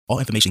All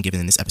information given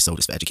in this episode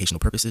is for educational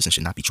purposes and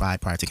should not be tried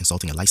prior to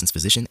consulting a licensed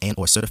physician and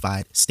or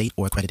certified state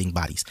or accrediting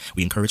bodies.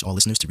 We encourage all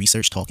listeners to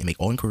research, talk, and make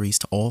all inquiries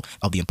to all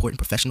of the important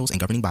professionals and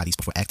governing bodies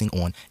before acting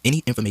on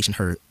any information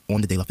heard on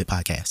the De La Fit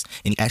podcast.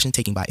 Any action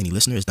taken by any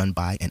listener is done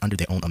by and under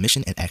their own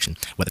omission and action,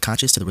 whether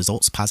conscious to the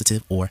results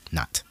positive or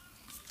not.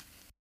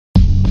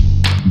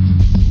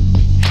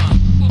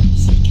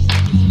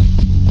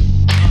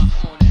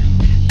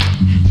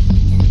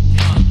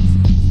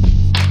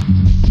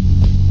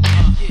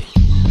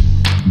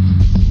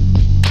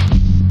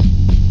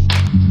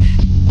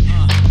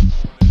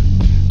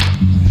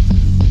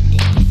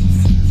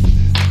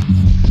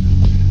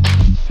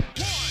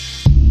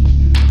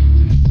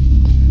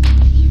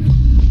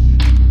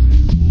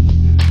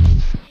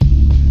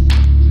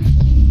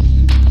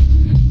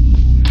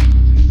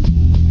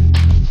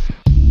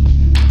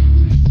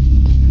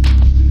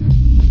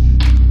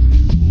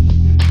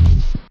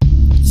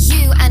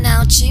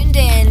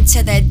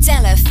 To the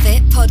De La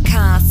Fit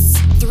Podcasts,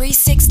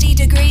 360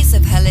 degrees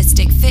of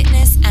holistic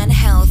fitness and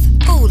health,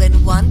 all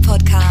in one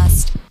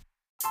podcast.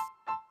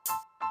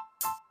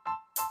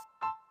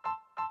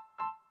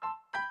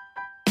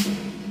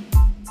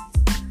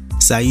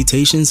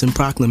 Salutations and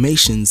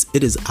proclamations.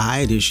 It is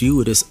I, it is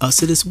you, it is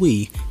us, it is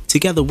we.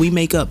 Together we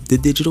make up the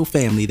digital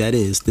family that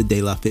is the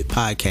De La Fit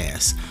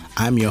Podcast.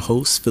 I'm your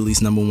host, Philly's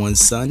 #1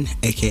 son,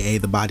 aka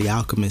the Body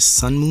Alchemist,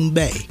 Sun Moon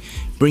Bay,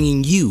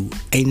 bringing you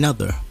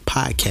another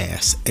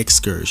podcast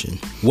excursion.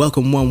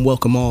 Welcome one,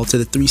 welcome all to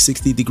the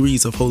 360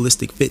 degrees of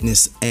holistic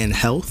fitness and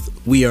health.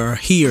 We are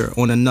here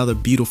on another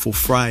beautiful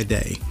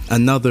Friday,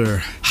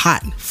 another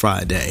hot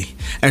Friday.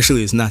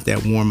 Actually, it's not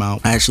that warm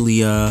out. I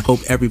actually hope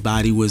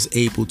everybody was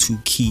able to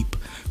keep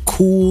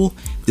cool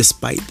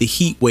despite the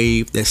heat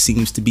wave that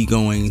seems to be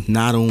going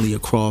not only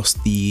across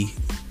the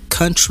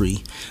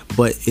country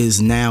but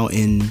is now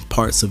in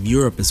parts of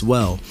Europe as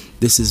well.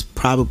 This is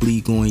probably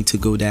going to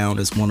go down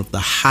as one of the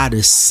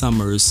hottest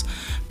summers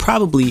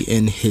probably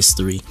in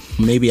history.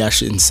 Maybe I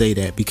shouldn't say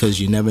that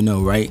because you never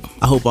know, right?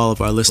 I hope all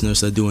of our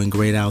listeners are doing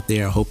great out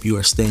there. I hope you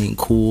are staying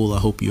cool. I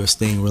hope you are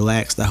staying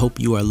relaxed. I hope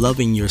you are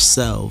loving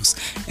yourselves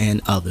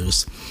and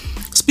others.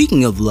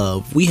 Speaking of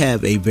love, we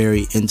have a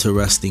very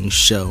interesting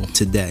show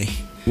today.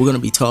 We're going to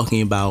be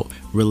talking about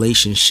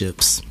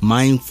relationships,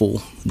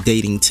 mindful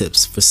dating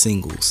tips for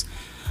singles.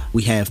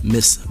 We have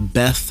Miss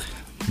Beth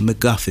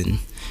McGuffin,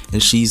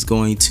 and she's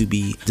going to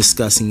be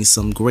discussing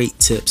some great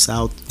tips.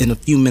 I'll, in a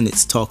few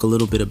minutes, talk a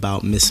little bit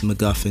about Miss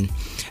McGuffin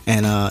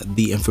and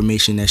the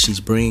information that she's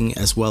bringing,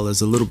 as well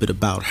as a little bit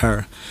about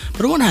her.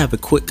 But I want to have a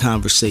quick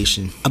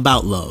conversation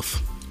about love.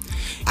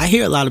 I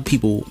hear a lot of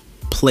people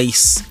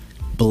place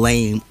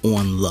blame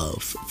on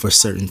love for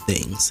certain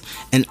things,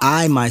 and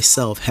I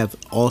myself have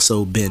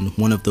also been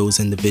one of those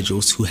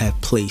individuals who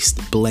have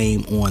placed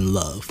blame on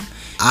love.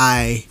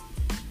 I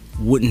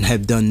wouldn't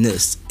have done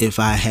this if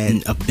I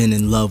hadn't been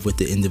in love with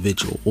the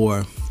individual,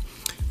 or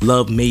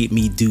love made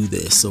me do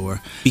this,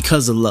 or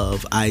because of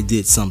love I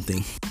did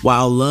something.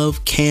 While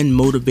love can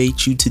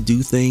motivate you to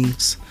do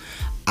things,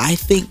 I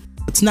think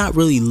it's not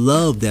really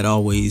love that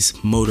always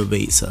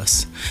motivates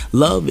us.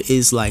 Love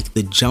is like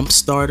the jump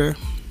starter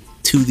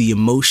to the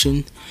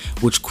emotion,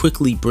 which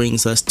quickly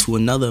brings us to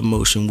another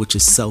emotion, which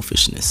is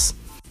selfishness.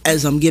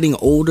 As I'm getting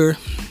older,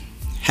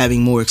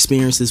 having more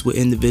experiences with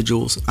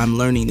individuals, I'm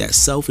learning that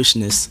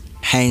selfishness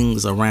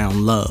hangs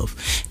around love.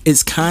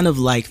 It's kind of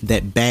like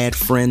that bad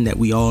friend that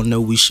we all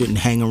know we shouldn't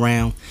hang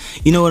around.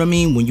 You know what I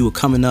mean? When you were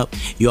coming up,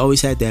 you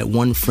always had that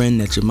one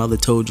friend that your mother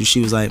told you, she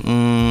was like,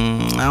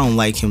 I don't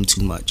like him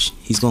too much.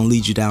 He's gonna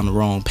lead you down the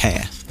wrong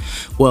path.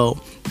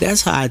 Well,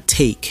 that's how I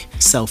take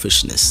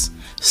selfishness.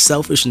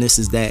 Selfishness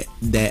is that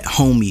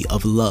homie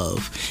of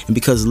love. And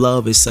because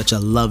love is such a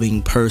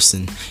loving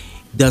person,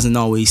 doesn't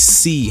always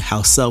see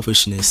how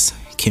selfishness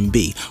can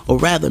be. Or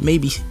rather,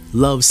 maybe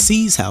love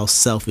sees how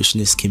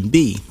selfishness can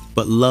be,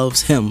 but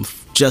loves him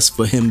just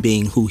for him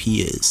being who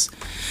he is.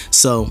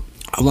 So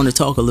I want to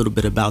talk a little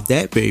bit about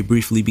that very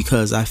briefly,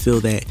 because I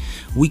feel that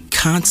we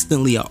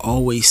constantly are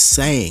always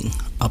saying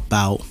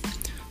about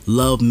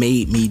love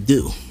made me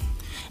do.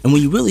 And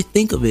when you really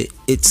think of it,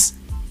 it's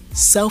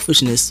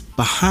selfishness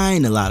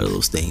behind a lot of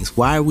those things.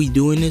 Why are we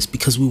doing this?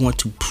 Because we want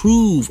to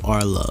prove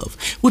our love,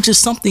 which is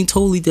something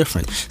totally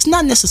different. It's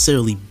not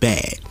necessarily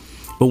bad,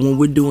 but when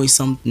we're doing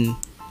something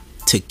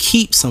to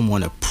keep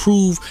someone, to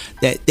prove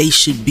that they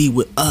should be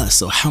with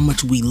us or how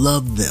much we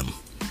love them,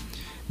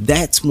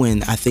 that's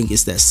when I think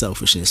it's that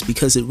selfishness,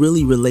 because it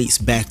really relates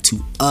back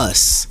to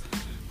us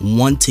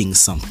wanting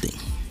something,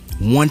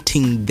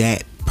 wanting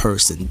that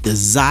person,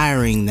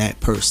 desiring that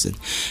person.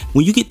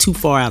 When you get too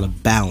far out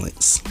of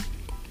balance,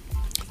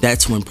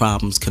 that's when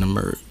problems can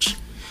emerge.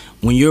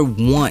 When your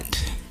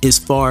want is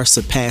far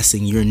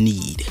surpassing your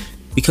need.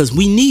 Because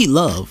we need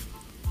love,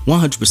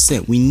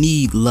 100%. We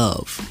need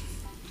love,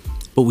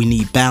 but we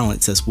need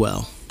balance as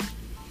well.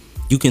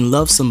 You can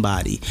love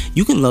somebody.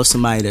 You can love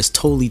somebody that's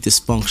totally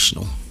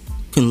dysfunctional.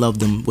 You can love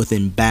them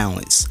within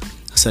balance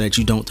so that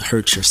you don't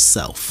hurt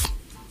yourself.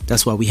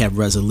 That's why we have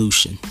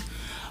resolution.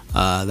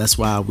 That's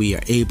why we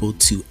are able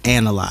to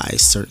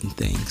analyze certain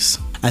things.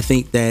 I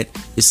think that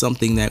is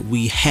something that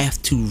we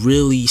have to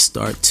really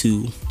start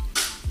to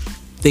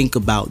think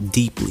about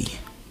deeply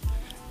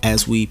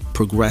as we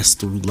progress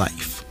through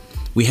life.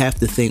 We have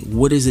to think,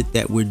 what is it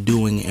that we're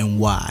doing and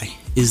why?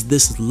 Is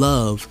this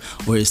love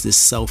or is this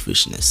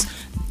selfishness?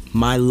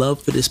 My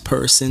love for this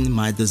person,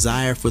 my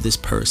desire for this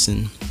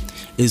person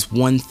is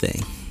one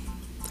thing,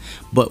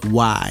 but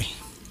why?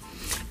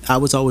 I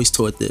was always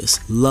taught this: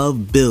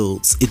 love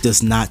builds, it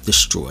does not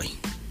destroy.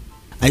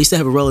 I used to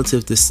have a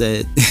relative that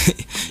said,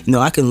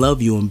 I can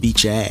love you and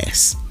beat your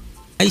ass.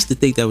 I used to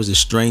think that was the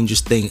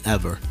strangest thing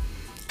ever.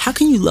 How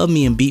can you love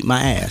me and beat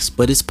my ass?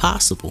 But it's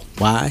possible.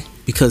 Why?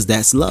 Because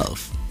that's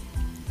love.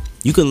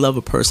 You can love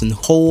a person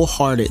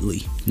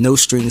wholeheartedly, no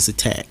strings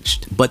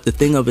attached. But the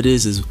thing of it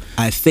is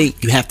I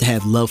think you have to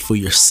have love for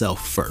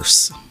yourself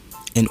first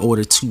in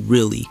order to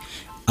really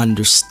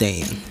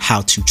understand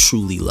how to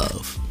truly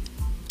love.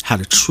 How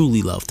to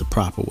truly love the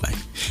proper way.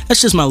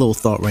 That's just my little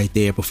thought right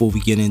there before we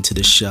get into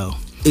the show.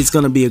 It's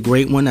going to be a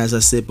great one, as I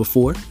said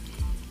before.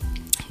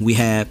 We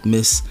have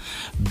Miss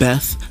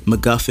Beth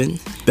McGuffin.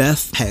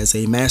 Beth has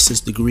a master's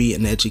degree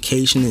in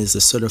education and is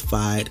a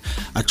certified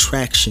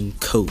attraction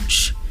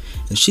coach.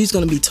 And she's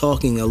going to be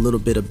talking a little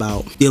bit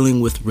about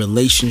dealing with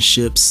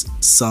relationships,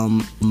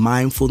 some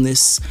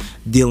mindfulness,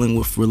 dealing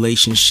with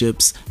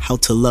relationships, how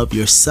to love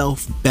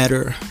yourself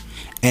better,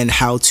 and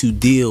how to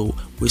deal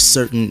with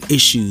certain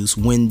issues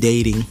when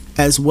dating,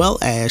 as well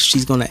as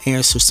she's going to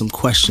answer some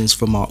questions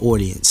from our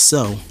audience.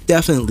 So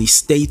definitely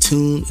stay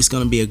tuned. It's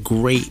going to be a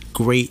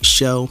great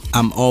show.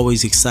 I'm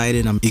always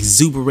excited. I'm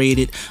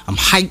exuberated. I'm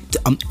hyped.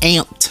 I'm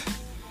amped.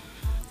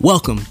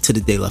 Welcome to the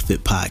De La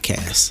Fit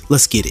Podcast.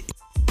 Let's get it.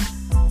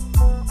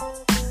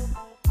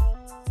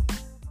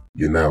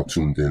 You're now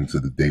tuned in to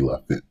the De La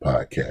Fit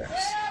Podcast.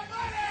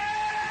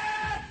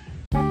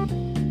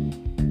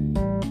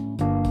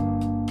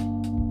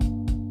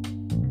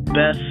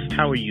 Beth,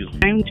 how are you?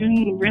 I'm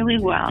doing really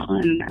well,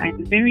 and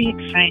I'm very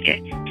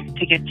excited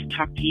to get to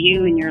talk to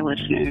you and your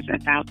listeners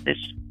about this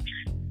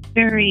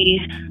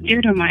very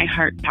dear to my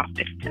heart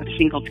topic of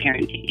single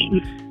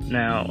parenting.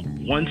 Now,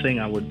 one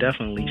thing I would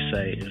definitely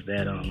say is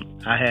that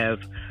I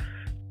have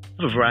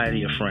a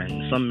variety of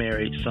friends, some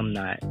married, some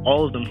not,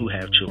 all of them who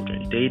have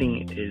children.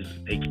 Dating is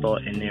a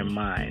thought in their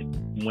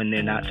mind when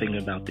they're not thinking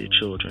about their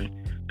children,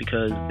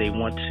 because they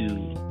want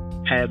to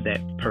have that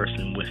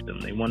person with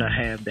them. They want to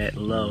have that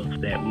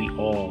love that we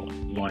all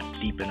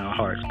want deep in our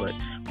hearts. But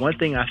one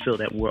thing I feel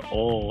that we're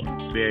all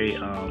very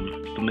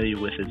familiar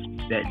with is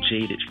that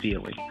jaded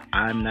feeling.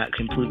 I'm not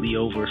completely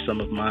over some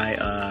of my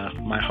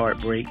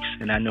heartbreaks,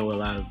 and I know a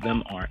lot of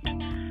them aren't.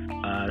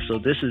 So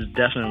this is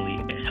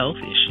definitely a health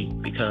issue,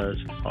 because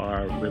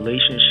our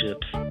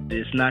relationships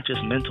is not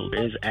just mental,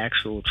 there is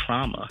actual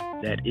trauma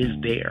that is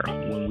there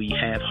when we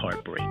have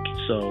heartbreak.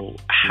 So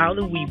how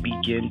do we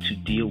begin to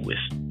deal with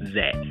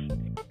that?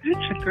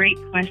 That's a great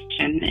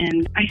question,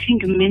 and I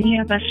think many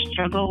of us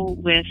struggle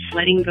with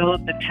letting go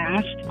of the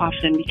past,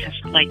 often because,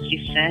 like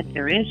you said,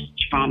 there is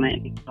trauma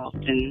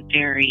involved in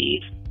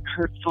very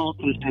hurtful,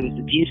 sometimes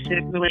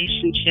abusive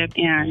relationship.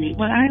 And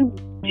what I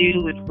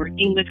do with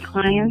working with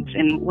clients,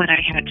 and what I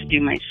had to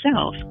do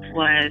myself,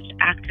 was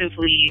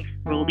actively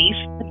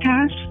release the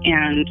past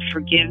and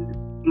forgive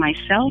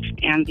myself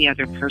and the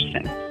other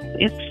person.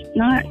 It's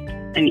not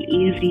an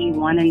easy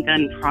one and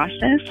done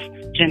process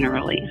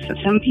generally. So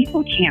some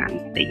people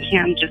they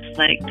can just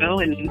let it go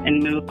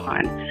and move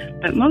on.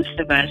 But most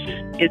of us,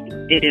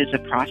 it is a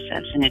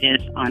process, and it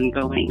is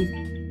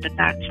ongoing. But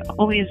that's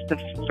always the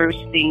first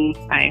thing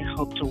I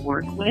hope to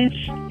work with,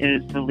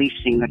 is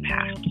releasing the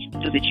past,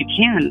 so that you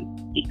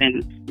can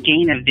even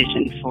gain a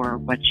vision for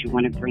what you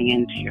want to bring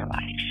into your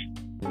life.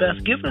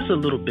 Beth, give us a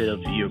little bit of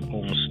your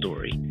own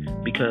story,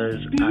 because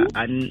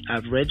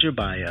I've read your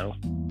bio,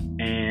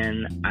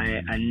 and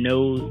I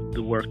know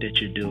the work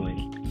that you're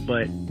doing,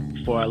 but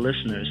for our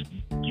listeners,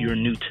 you're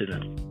new to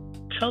them.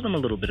 Tell them a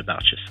little bit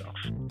about yourself.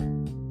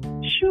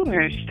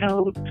 Sure.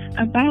 So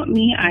about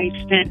me, I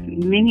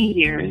spent many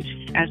years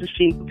as a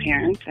single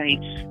parent. I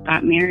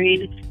got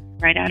married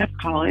right out of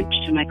college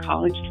to my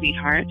college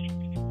sweetheart,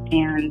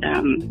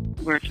 and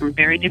we're from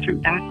very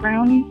different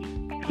backgrounds.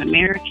 I'm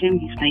American,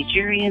 he's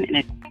Nigerian, and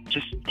it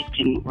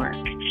didn't work.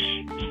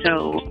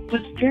 So it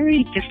was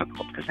very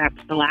difficult, because that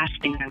was the last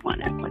thing I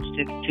wanted, was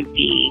to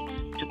be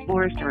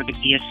divorced or to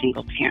be a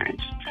single parent.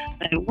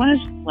 But I was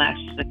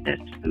blessed with this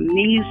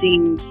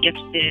amazing,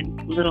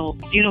 gifted, little,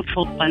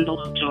 beautiful bundle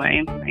of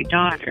joy, my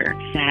daughter,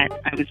 that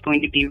I was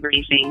going to be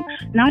raising,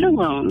 not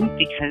alone,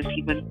 because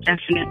he was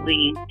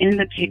definitely in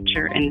the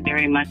picture and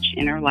very much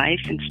in her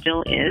life, and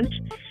still is,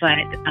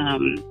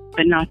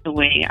 but not the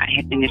way I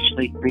had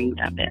initially dreamed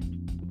of it.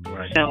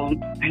 Right. So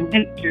I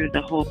went through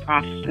the whole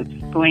process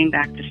of going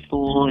back to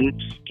school and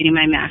getting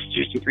my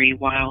master's degree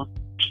while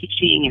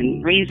teaching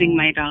and raising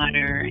my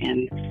daughter,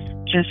 and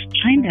just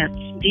trying to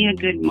be a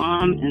good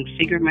mom and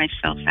figure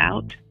myself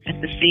out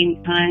at the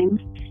same time.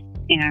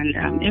 And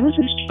it was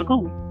a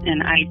struggle,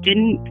 and I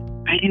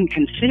didn't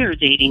consider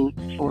dating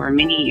for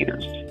many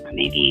years,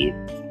 maybe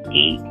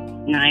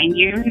 8-9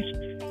 years.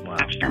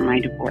 after my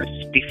divorce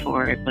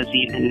before it was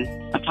even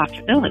a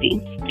possibility,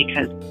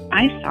 because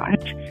I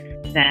thought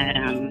that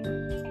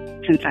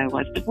since I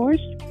was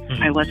divorced,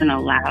 I wasn't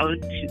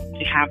allowed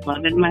to have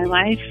love in my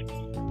life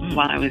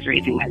while I was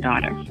raising my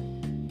daughter.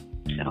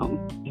 So,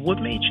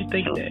 what made you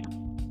think that?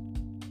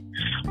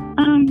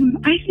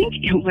 I think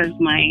it was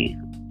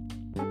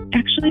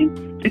actually,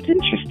 it's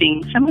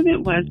interesting. Some of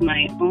it was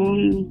my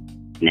own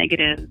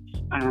negative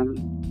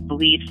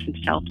beliefs and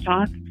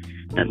self-talk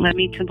that led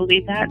me to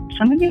believe that.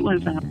 Some of it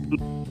was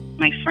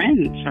my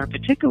friends, or a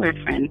particular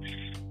friend,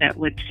 that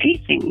would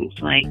say things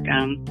like,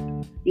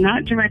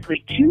 not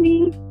directly to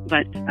me,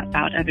 but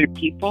about other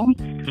people,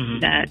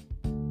 that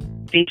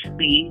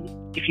basically,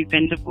 if you've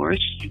been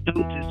divorced, you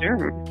don't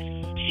deserve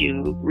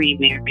to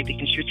remarry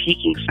because you're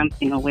taking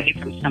something away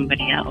from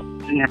somebody else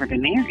who's never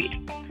been married.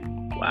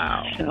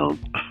 Wow. So,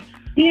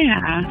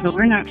 yeah, so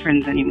we're not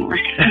friends anymore.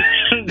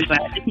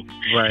 But,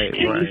 right.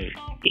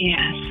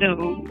 Yeah,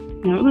 so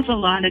it was a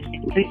lot of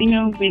things.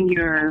 When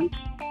you're,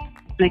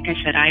 like I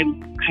said, I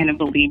kind of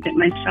believed it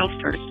myself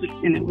first,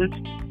 and it was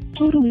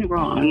totally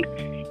wrong.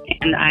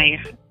 And I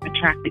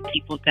attracted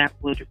people that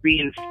would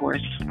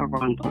reinforce a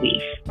wrong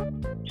belief.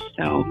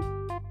 So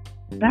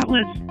that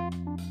was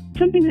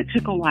something that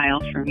took a while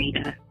for me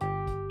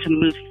to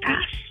move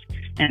past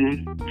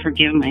and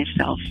forgive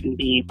myself and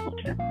be able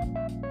to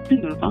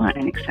move on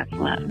and accept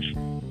love.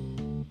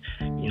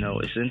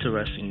 It's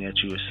interesting that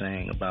you were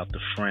saying about the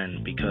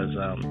friend, because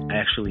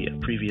actually a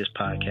previous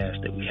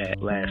podcast that we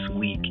had last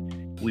week,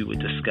 we were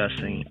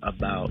discussing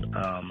about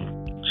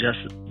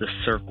just the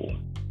circle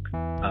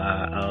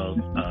of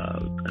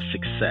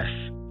success.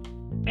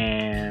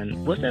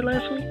 And was that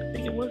last week? I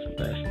think it was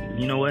last week.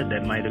 You know what?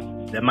 That might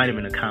have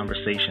been a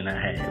conversation I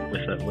had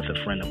with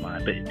a friend of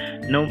mine.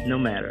 But no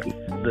matter.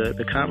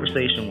 The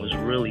conversation was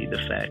really the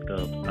fact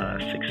of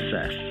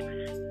success.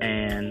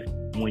 And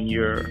when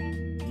you're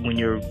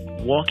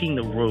walking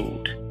the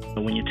road,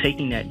 when you're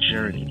taking that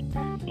journey,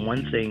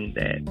 one thing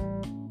that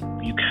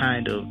you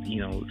kind of,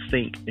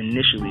 think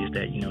initially is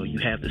that, you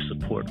have the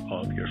support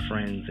of your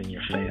friends and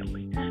your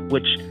family,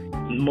 which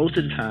most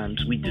of the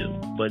times we do.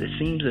 But it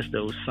seems as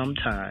though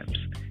sometimes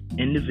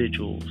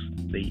individuals,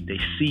 they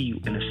see you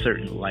in a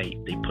certain light,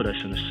 they put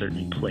us in a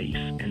certain place,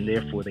 and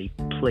therefore they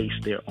place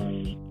their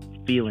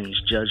own feelings,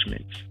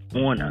 judgments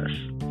on us,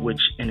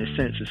 which in a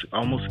sense is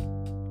almost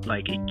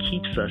like it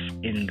keeps us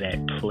in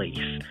that place.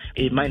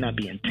 It might not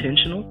be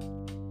intentional,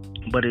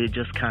 but it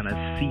just kind of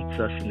seats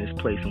us in this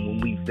place. And when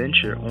we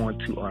venture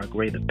onto our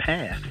greater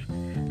path,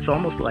 it's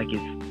almost like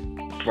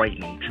it's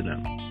frightening to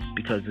them,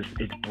 because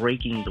it's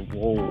breaking the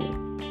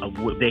role of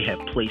what they have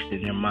placed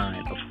in their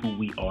mind of who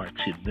we are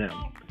to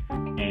them.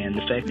 And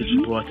the fact that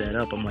you brought that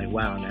up, I'm like,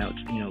 wow, now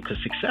it's, because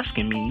success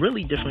can mean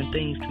really different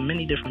things to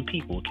many different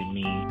people. It can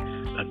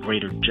mean a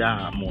greater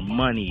job, more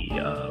money,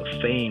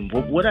 fame,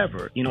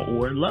 whatever,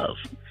 or love.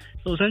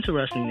 So it's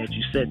interesting that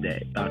you said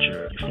that about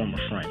your former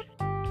friend.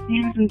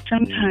 Yeah, and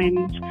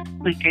sometimes,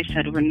 like I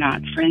said, we're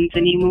not friends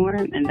anymore,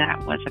 and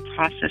that was a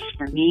process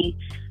for me,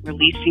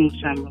 releasing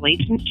some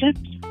relationships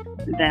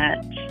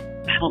that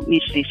helped me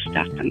stay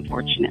stuck,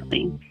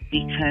 unfortunately,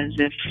 because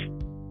if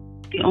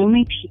the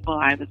only people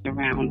I was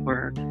around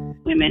were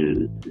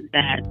women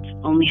that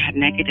only had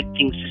negative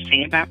things to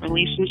say about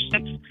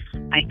relationships,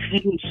 I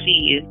couldn't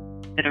see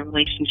that a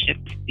relationship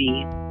could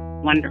be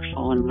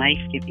wonderful and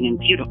life-giving and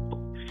beautiful.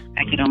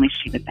 I could only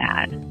see the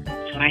bad.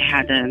 So I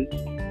had to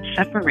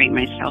separate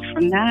myself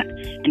from that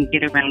and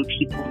get around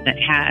people that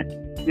had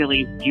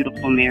really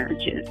beautiful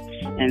marriages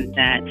and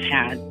that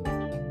had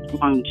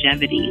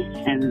longevity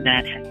and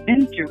that had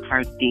been through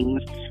hard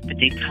things, but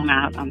they'd come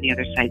out on the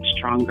other side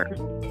stronger.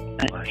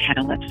 But I had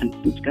to let some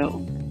things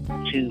go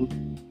to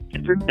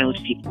bring those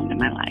people into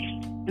my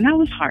life. And that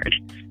was hard,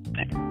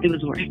 but it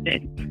was worth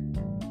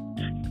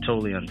it.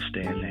 Totally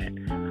understand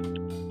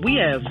that. We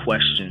have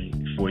questions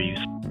for you.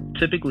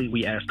 Typically,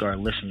 we ask our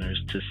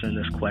listeners to send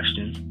us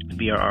questions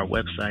via our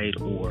website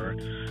or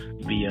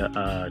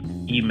via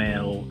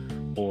email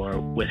or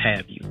what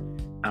have you.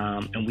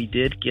 And we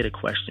did get a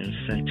question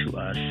sent to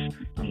us.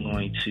 I'm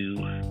going to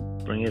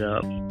bring it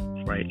up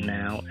right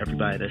now.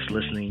 Everybody that's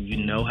listening,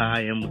 you know how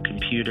I am with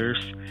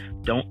computers.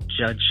 Don't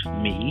judge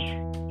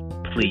me,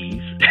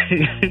 please.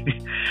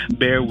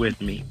 Bear with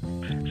me.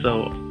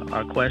 So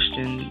our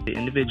question, the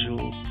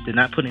individual did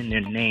not put in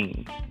their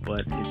name,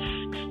 but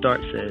it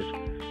starts as,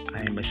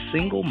 I am a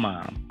single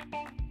mom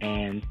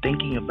and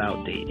thinking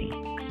about dating.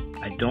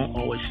 I don't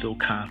always feel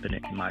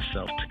confident in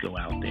myself to go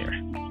out there.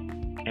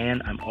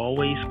 And I'm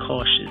always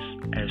cautious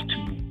as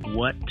to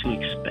what to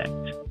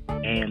expect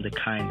and the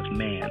kind of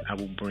man I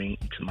will bring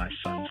into my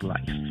son's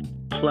life.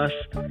 Plus,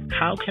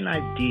 how can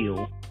I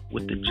deal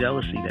with the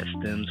jealousy that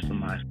stems from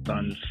my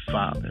son's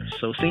father?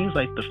 So it seems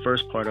like the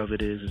first part of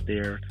it is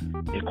they're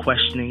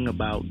questioning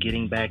about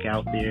getting back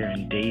out there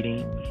and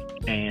dating,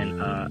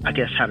 and I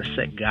guess how to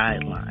set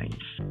guidelines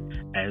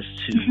as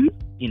to,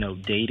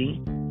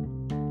 dating,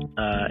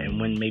 and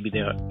when maybe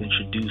they'll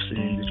introduce an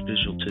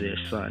individual to their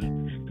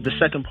son. The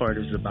second part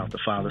is about the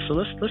father. So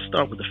let's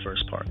start with the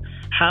first part.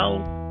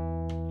 How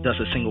does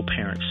a single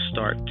parent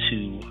start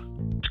to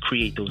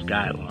create those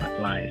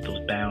guidelines, those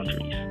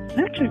boundaries?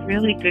 That's a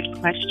really good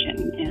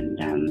question. And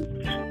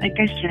like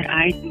I said,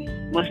 I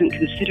wasn't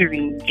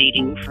considering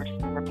dating for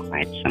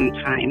quite some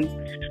time.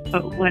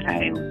 But what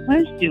I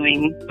was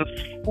doing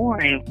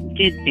before I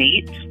did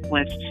date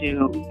was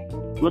to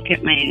look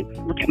at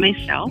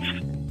myself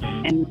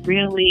and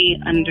really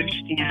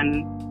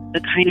understand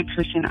the kind of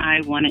person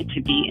I wanted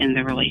to be in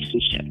the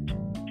relationship.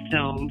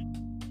 So,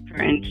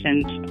 for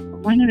instance,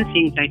 one of the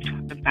things I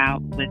talk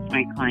about with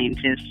my clients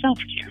is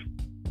self-care,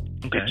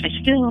 which I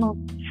still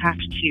have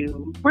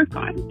to work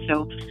on.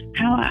 So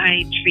how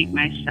I treat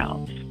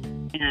myself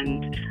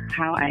and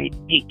how I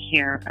take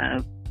care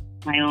of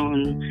my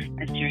own,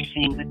 as you're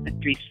saying with the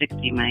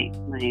 360, my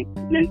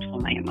mental,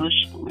 my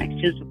emotional, my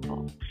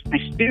physical, my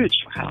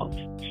spiritual health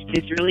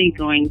is really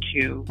going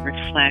to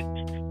reflect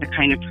the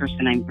kind of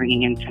person I'm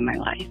bringing into my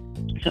life.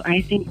 So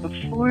I think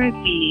before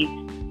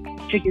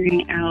the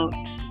figuring out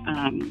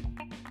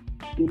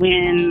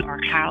when or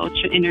how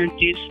to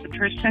introduce the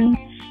person,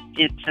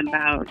 it's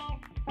about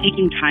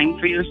taking time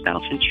for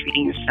yourself and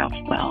treating yourself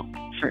well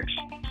first.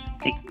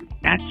 Like,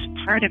 that's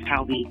part of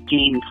how we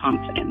gain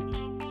confidence.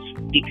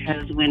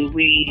 Because when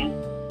we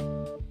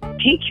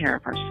take care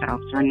of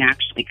ourselves, we're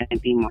naturally going to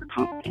be more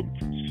confident.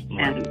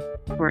 And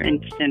for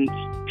instance,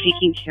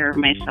 taking care of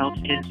myself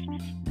is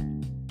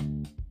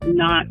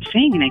not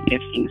saying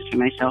negative things to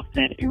myself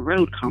that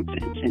erode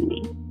confidence in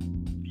me.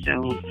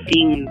 So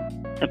being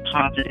the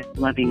positive,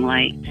 loving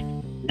light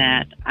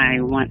that I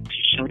want to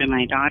show to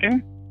my daughter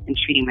and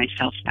treating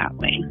myself that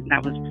way.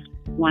 That was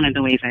one of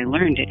the ways I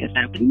learned it, is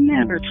I would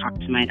never talk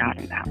to my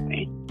daughter that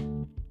way.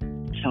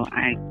 So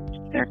I,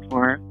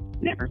 therefore,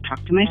 never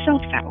talk to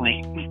myself that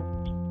way.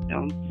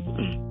 So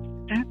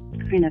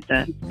that's kind of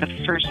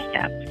the first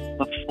step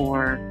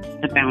before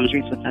the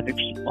boundaries with other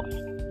people.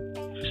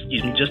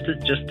 Excuse me, just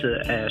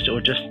to ask,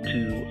 or just to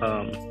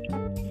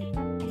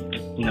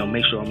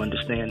make sure I'm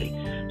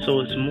understanding.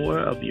 So it's more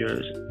of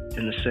yours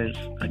in the sense,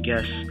 I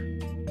guess,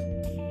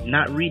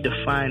 not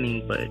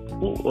redefining, but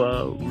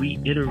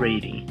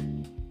reiterating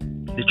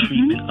the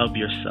treatment of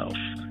yourself.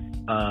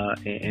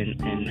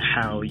 And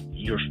how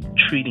you're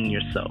treating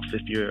yourself,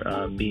 if you're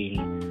being,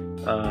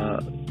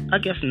 I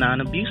guess,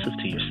 non-abusive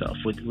to yourself.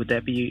 Would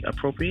that be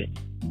appropriate?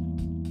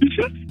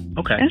 Mm-hmm.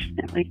 Okay.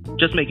 Definitely.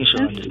 Just making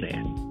sure I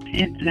understand.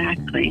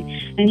 Exactly.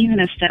 And even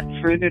a step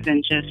further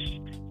than just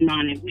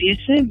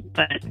non-abusive,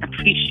 but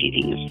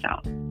appreciating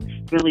yourself.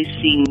 Really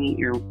seeing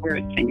your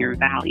worth and your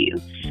value.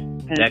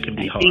 That can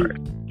be hard.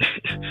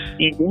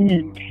 It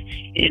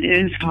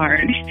is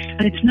hard,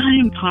 but it's not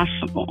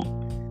impossible.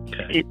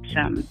 Okay.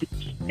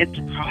 It's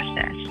a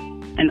process,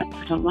 and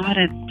a lot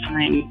of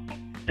times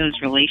those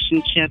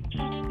relationships,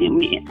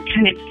 it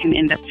kind of can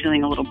end up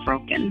feeling a little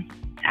broken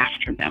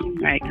after them,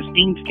 right? Because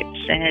things get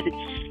said,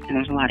 and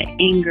there's a lot of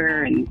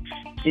anger, and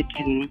it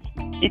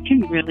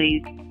can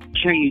really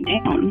tear you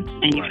down,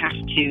 and you have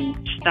to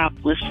stop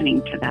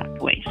listening to that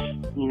voice.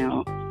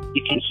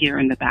 You can hear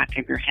in the back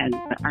of your head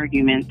the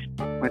argument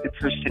where the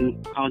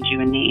person called you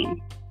a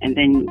name, and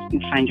then you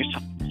find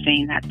yourself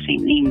saying that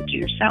same name to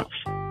yourself.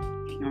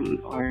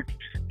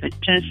 But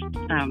just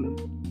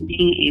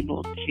being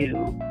able to,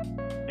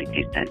 like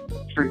I said,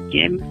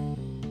 forgive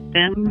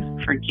them,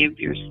 forgive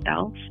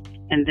yourself,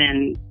 and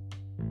then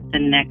the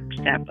next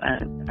step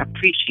of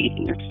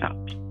appreciating yourself.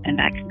 And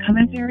that can come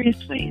in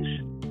various ways.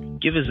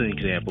 Give us an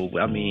example.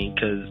 I mean,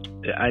 because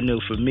I know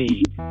for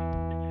me,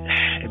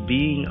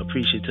 being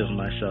appreciative of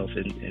myself,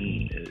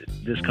 and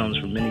this comes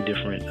from many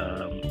different,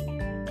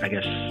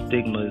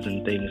 stigmas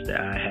and things that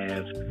I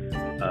have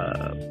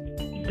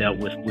dealt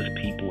with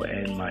people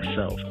and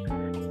myself.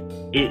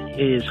 It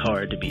is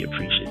hard to be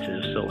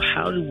appreciative. So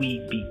how do we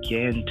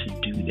begin to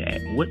do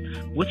that?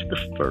 What's the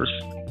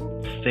first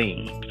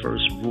thing,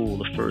 first rule,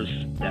 the first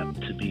step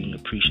to being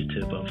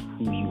appreciative of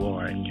who you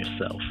are and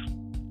yourself?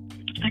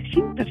 I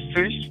think the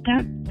first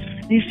step,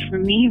 at least for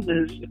me,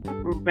 was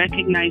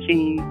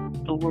recognizing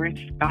the worth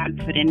God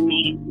put in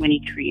me when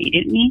He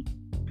created me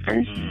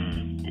first,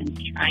 and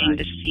trying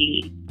to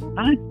see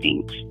God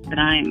thinks that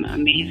I'm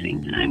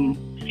amazing and I'm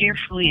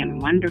fearfully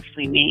and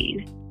wonderfully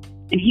made.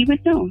 And He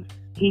would know.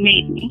 He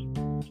made me.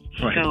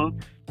 Right. So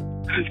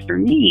for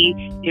me,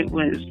 it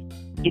was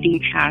getting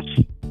past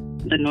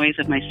the noise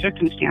of my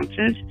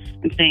circumstances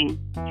and saying,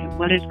 okay,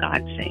 what does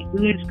God say?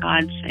 Who does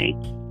God say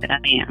that I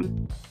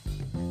am?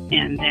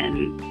 And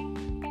then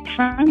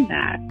from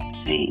that,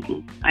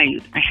 saying, I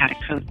had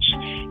a coach,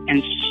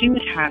 and she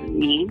would have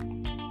me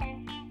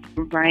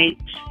write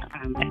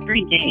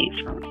every day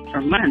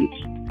for months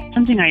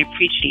something I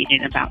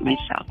appreciated about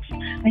myself.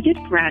 I did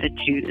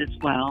gratitude as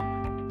well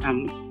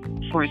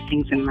for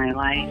things in my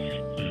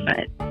life,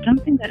 but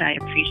something that I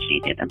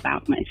appreciated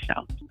about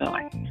myself. So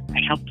I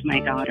helped my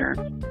daughter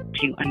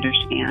to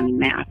understand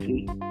math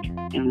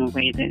in a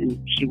way that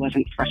she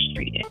wasn't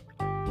frustrated.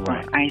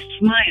 Right. Or I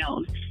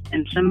smiled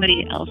and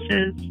somebody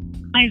else's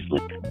eyes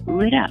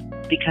lit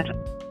up because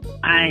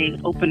I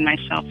opened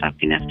myself up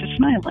enough to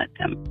smile at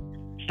them.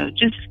 So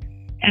just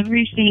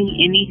everything,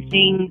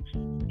 anything,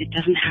 it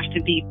doesn't have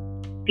to be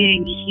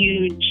big,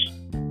 huge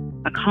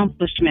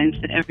accomplishments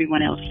that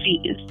everyone else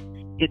sees.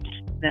 It's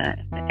the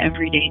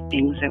everyday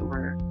things that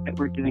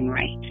we're doing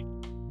right.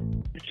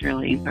 It's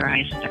really where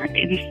I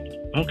started.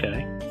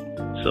 Okay.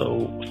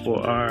 So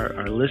for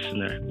our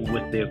listener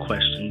with their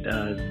question,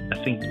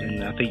 I think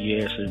you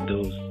answered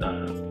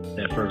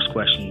that first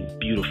question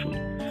beautifully,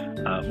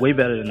 way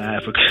better than I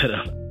ever could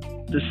have.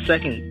 The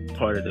second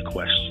part of the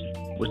question,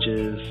 which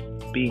is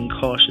being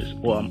cautious.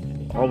 Well,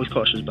 I'm always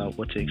cautious about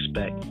what to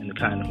expect and the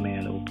kind of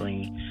man that will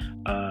bring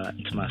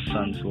into my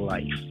son's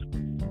life.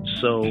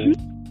 So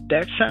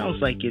that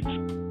sounds like it's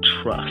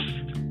trust.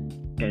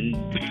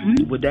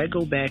 And would that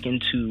go back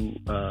into,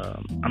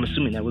 I'm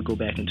assuming that would go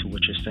back into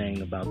what you're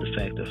saying about the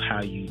fact of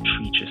how you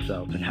treat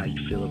yourself and how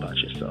you feel about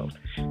yourself.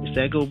 Would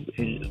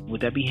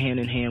that be hand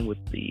in hand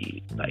with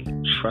the,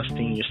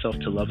 trusting yourself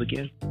to love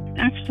again?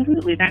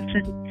 Absolutely. That's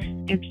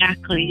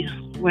exactly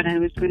what I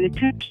was going to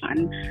touch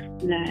on.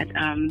 That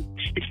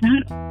it's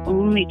not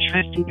only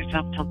trusting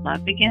yourself to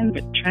love again,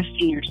 but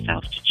trusting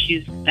yourself to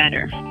choose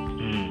better.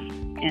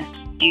 And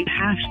you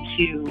have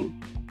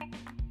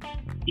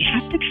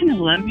to kind of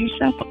love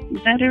yourself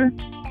better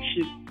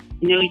to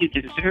know you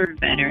deserve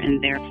better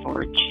and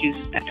therefore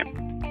choose better.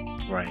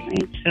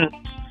 Right? So,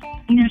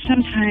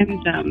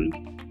 sometimes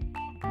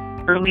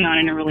early on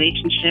in a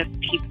relationship,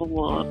 people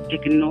will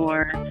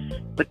ignore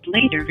what's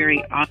later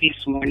very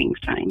obvious warning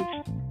signs.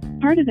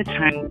 Part of the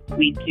time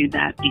we do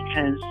that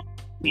because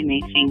we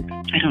may think,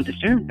 I don't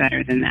deserve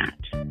better than that.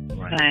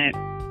 Right.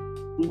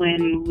 But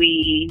when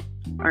we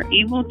are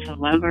able to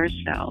love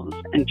ourselves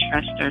and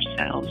trust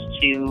ourselves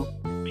to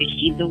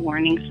heed the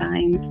warning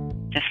signs,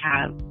 to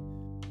have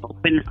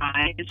open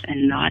eyes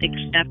and not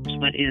accept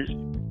what is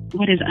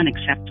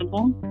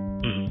unacceptable,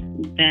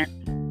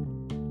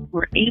 then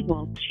we're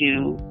able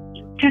to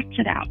test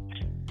it out.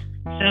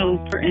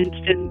 So, for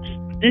instance,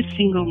 this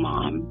single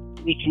mom,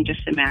 we can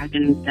just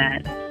imagine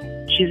that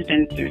she's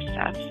been through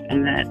stuff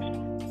and that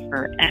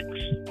her ex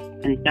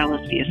and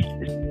jealousy is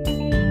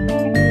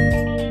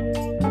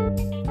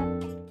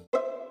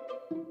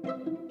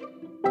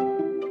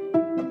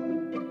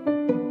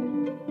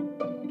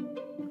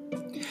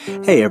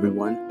Hey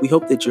everyone, we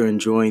hope that you're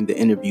enjoying the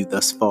interview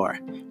thus far.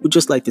 We'd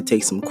just like to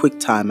take some quick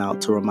time out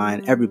to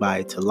remind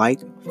everybody to like,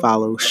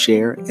 follow,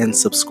 share, and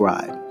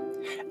subscribe.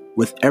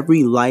 With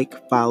every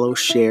like, follow,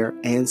 share,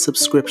 and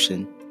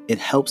subscription, it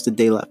helps the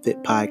De La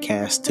Fit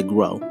podcast to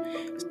grow.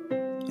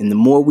 And the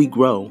more we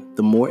grow,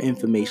 the more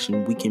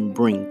information we can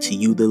bring to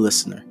you, the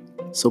listener.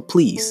 So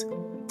please,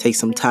 take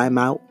some time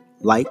out,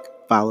 like,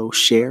 follow,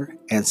 share,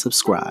 and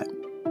subscribe.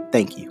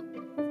 Thank you.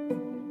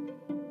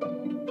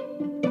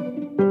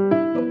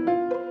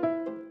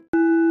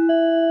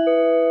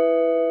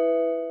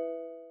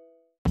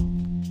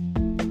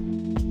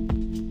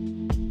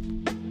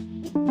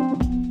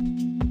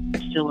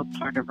 Still a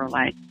part of her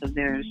life. So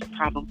there's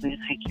probably,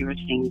 like you were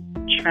saying,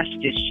 trust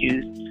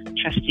issues,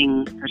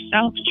 trusting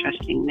herself,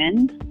 trusting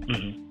men.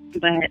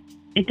 But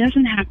it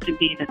doesn't have to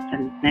be that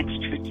the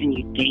next person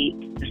you date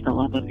is the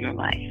love of your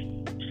life.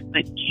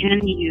 But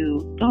can you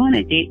go on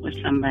a date with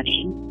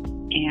somebody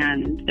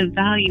and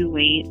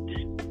evaluate,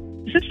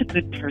 is this a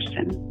good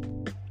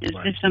person? Is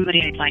this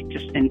somebody I'd like to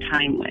spend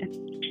time with?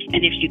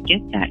 And if you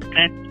get that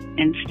gut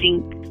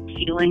instinct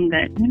feeling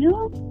that,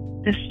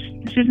 this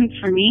isn't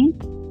for me,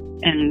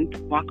 and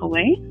walk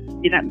away,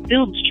 that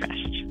builds trust,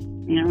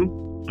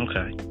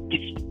 Okay.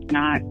 If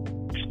not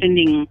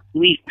spending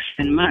weeks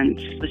and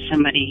months with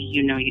somebody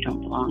you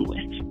don't belong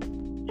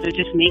with. So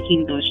just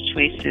making those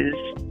choices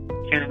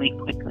fairly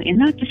quickly and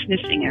not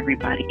dismissing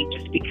everybody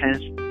just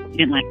because you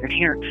didn't like their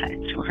haircut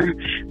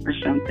or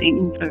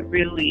something, but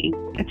really,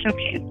 it's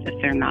okay.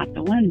 If they're not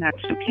the one,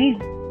 that's okay.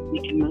 We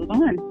can move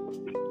on.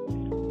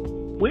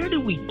 Where do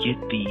we get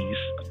these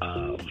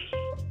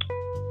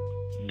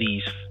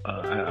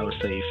I would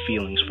say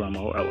feelings from,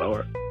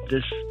 or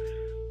this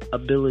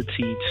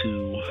ability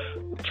to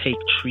take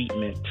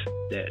treatment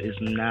that is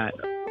not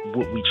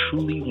what we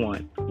truly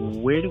want?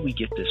 Where do we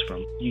get this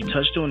from? You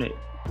touched on it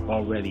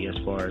already as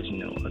far as,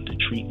 the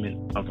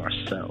treatment of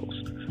ourselves.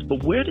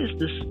 But where does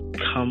this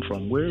come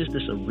from? Where does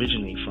this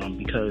originate from?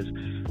 Because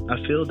I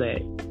feel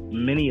that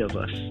many of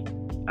us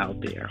out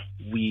there,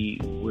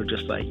 we're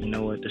just like,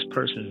 this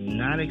person's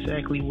not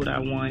exactly what I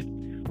want,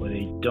 or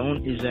they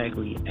don't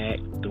exactly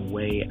act the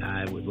way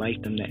I would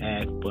like them to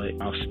act, but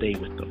I'll stay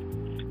with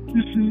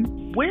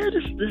them. Where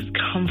does this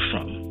come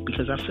from?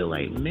 Because I feel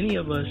like many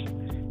of us,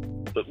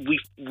 we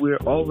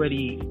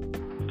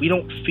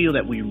don't feel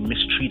that we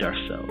mistreat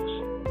ourselves.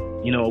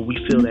 We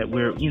feel that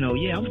we're,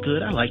 I'm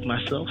good, I like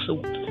myself. So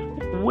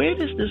where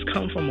does this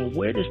come from, or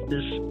where does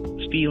this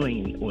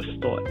feeling or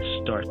thought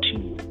start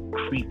to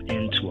creep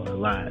into our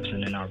lives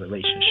and in our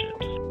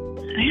relationships?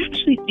 I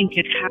actually think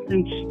it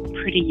happens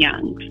pretty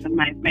young. So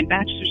my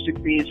bachelor's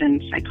degree is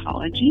in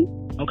psychology.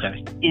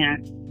 Okay.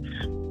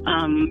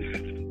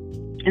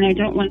 And I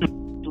don't want to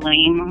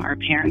blame our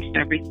parents for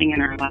everything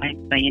in our life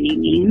by any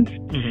means,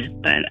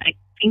 but I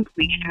think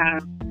we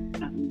have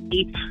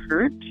deep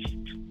hurts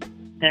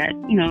that,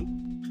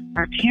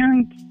 our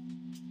parents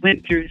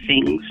went through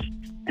things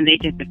and they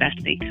did the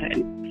best they could.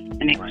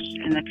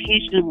 And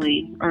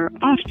occasionally, or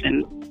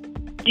often,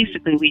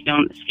 basically, we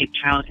don't escape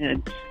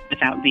childhood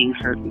without being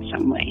hurt in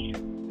some way.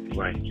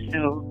 Right.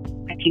 So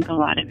I think a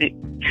lot of it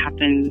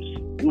happens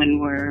when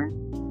we're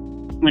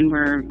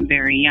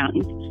very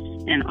young,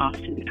 and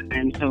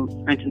oftentimes. So,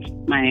 for instance,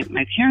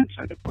 my parents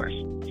are divorced.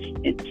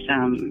 It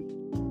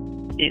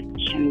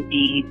can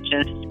be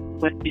just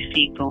what you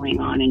see going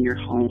on in your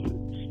home,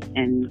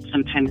 and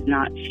sometimes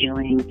not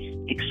feeling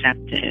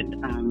accepted,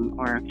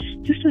 or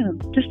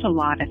just a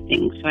lot of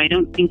things. So I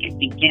don't think it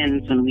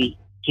begins when we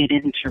get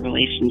into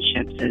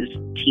relationships as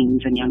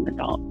teens and young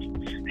adults.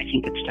 I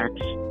think it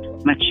starts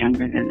much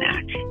younger than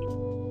that.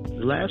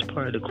 The last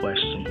part of the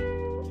question,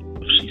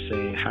 she's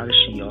saying, how does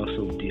she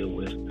also deal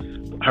with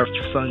her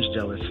son's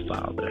jealous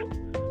father?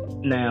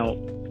 Now,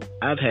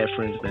 I've had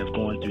friends that have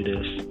gone through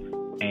this,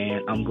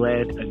 and I'm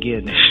glad,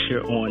 again, that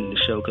you're on the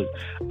show, because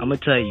I'm going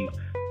to tell you,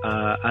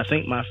 I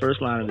think my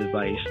first line of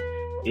advice,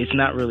 it's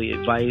not really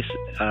advice.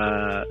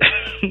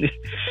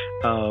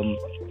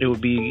 It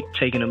would be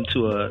taking them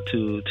to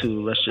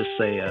let's just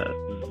say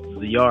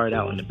the yard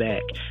out in the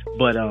back.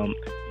 But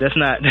that's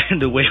not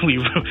the way we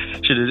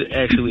should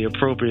actually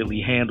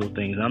appropriately handle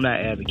things. I'm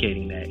not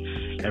advocating that,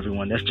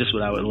 everyone. That's just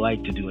what I would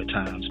like to do at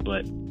times.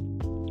 But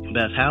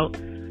Beth, how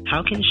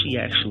can she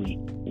actually?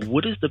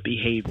 What is the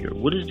behavior?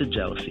 What is the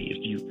jealousy?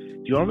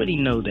 If you already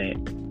know that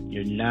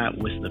you're not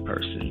with the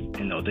person,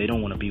 they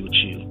don't want to be with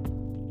you.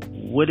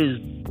 What is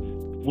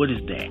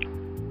that?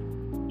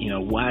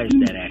 Why is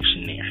that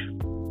action there?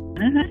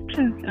 That's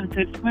a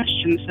good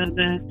question. So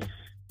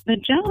the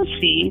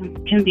jealousy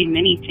can be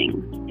many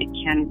things. It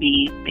can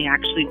be they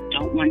actually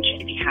don't want you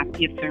to be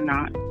happy if you're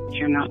not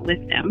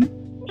with them.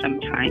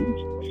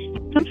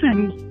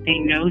 Sometimes they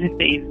know that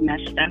they've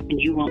messed up and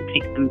you won't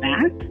take them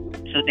back.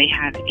 So they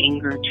have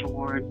anger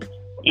toward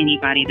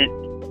anybody that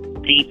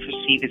they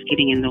perceive as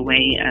getting in the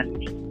way of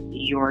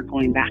your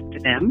going back to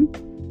them.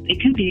 It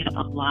can be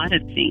a lot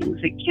of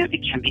things. It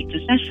can be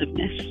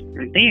possessiveness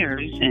for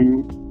theirs,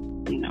 and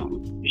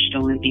you should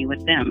only be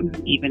with them,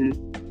 even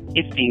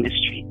if they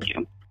mistreat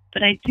you.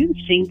 But I do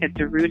think at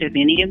the root of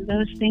any of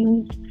those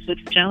things,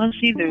 with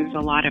jealousy, there's a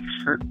lot of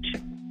hurt,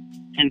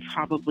 and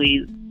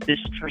probably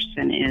this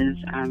person is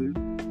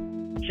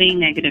saying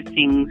negative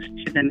things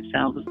to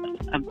themselves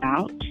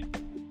about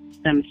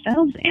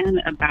themselves and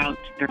about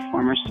their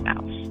former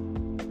spouse.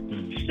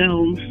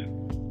 So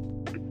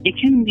it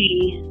can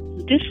be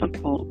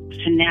difficult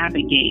to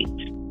navigate,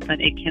 but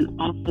it can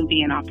also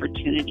be an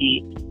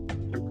opportunity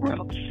for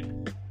growth.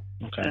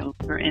 Okay. So,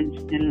 for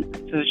instance,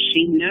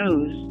 she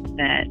knows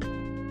that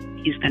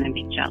he's going to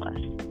be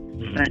jealous,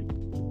 but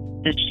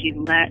does she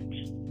let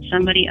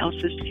somebody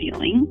else's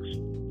feelings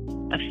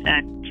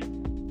affect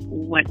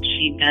what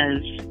she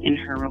does in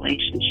her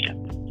relationship?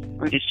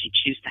 Or does she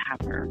choose to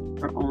have her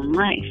own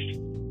life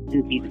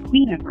and be the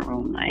queen of her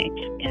own life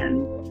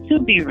and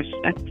still be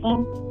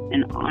respectful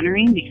and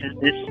honoring, because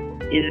this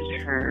is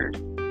her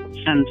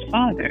son's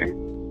father,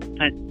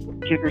 but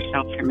give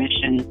herself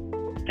permission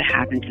to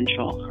have and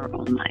control her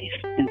own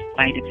life in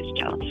spite of his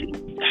jealousy?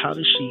 How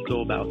does she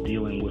go about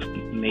dealing with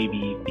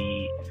maybe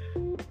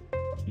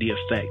the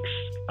effects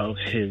of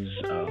his,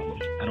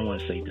 I don't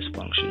want to say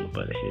dysfunction,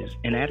 but his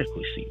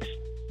inadequacies,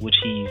 which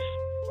he's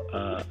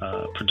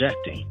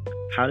projecting?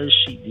 How does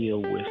she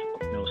deal with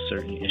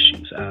certain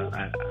issues?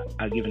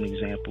 I'll give an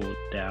example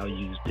that I'll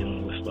use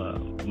dealing with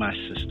my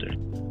sister.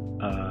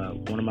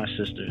 One of my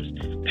sisters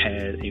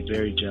had a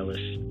very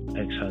jealous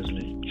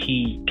ex-husband.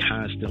 He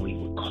constantly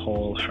would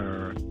call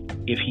her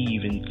if he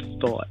even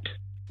thought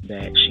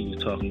that she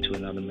was talking to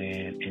another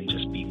man and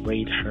just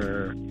berate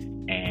her.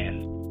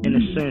 And in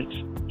a sense,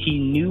 he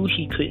knew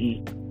he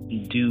couldn't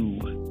do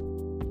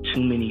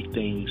too many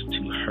things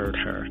to hurt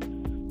her.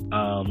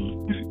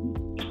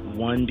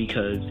 One,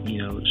 because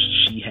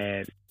she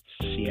had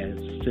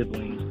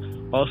siblings.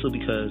 Also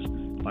because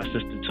my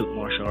sister took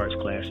martial arts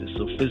classes,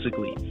 so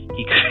physically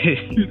he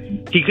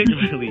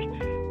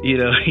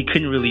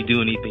couldn't really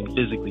do anything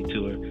physically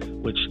to her.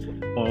 Which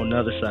on the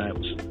other side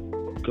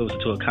goes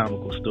into a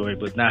comical story,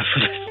 but not for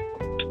this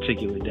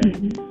particular day.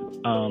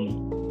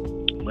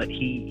 But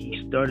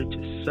he started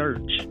to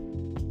search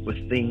for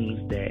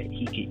things that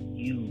he could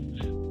use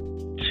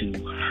to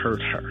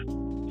hurt her.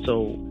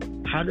 So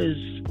how does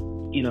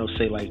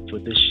say like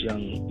with this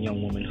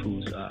young woman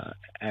who's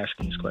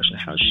asking this question,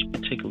 how does she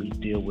particularly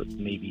deal with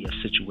maybe a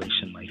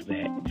situation like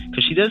that?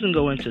 Because she doesn't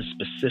go into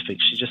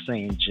specifics, she's just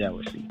saying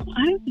jealousy.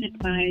 I would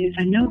advise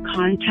a no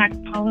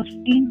contact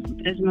policy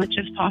as much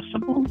as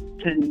possible,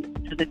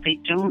 so that they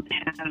don't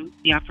have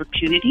the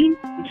opportunity.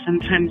 And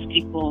sometimes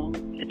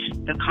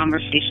the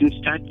conversation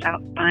starts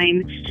out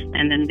fine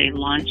and then they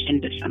launch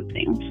into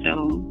something.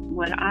 So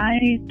what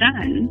I've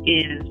done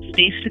is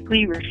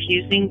basically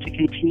refusing to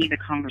continue the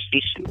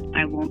conversation.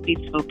 I won't be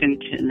spoken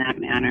to in that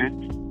manner,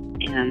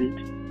 and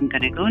I'm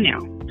going to go now.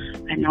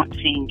 I'm not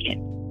saying get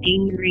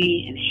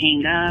angry and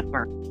hang up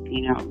or,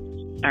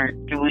 start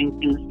throwing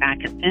things back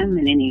at them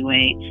in any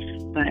way,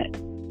 but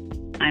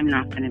I'm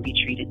not going to be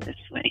treated this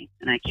way.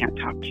 and I can't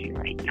talk to you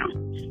right now.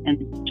 And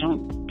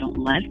don't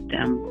let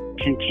them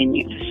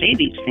continue to say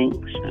these things.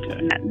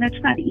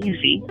 That's not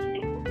easy.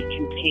 It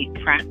can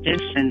take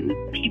practice and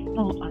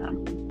people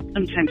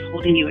sometimes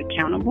holding you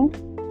accountable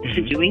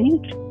to doing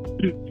it.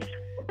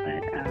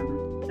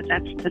 But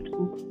that's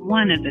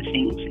one of the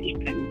things that you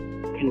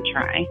can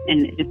try.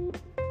 And it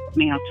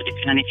may also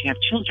depend on if you have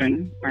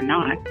children or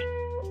not.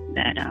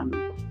 That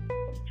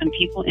some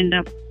people end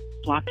up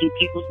blocking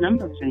people's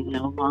numbers and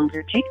no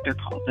longer take their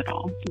calls at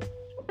all.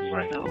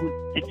 Right. So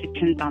it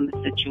depends on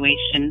the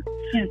situation.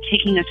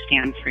 Taking a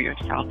stand for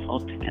yourself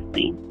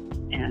ultimately,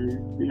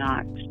 and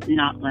not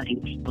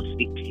letting people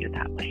speak to you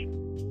that way.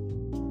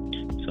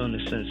 So in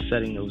a sense,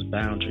 setting those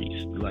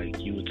boundaries, like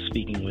you were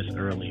speaking with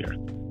earlier,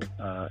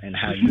 and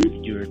how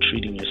you're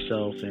treating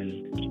yourself,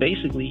 and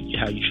basically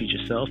how you treat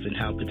yourself, and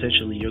how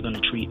potentially you're going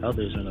to treat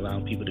others and allow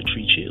people to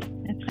treat you.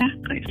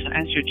 Exactly. So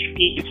as you're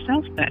treating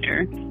yourself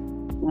better,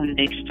 when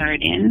they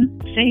start in,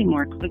 say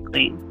more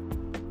quickly,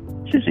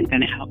 this isn't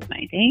going to help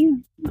my day.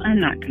 I'm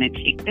not going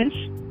to take this,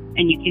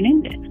 and you can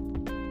end it.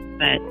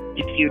 But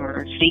if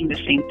you're saying the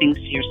same things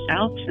to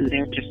yourself and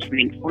they're just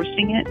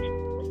reinforcing it,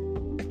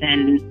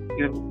 then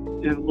you're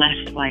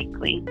less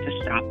likely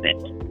to stop it.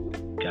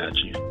 Got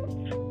you.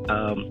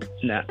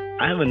 Now,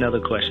 I have another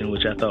question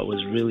which I thought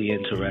was really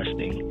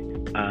interesting.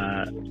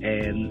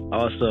 And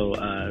also,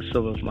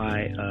 some of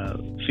my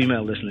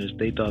female listeners,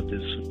 they thought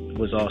this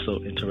was also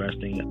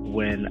interesting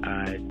when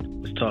I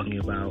was talking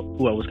about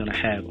who I was going to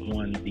have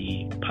on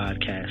the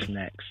podcast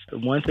next.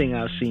 One thing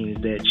I've seen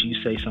is that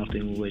you say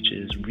something which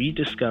is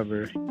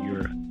rediscover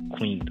your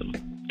queendom.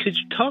 Could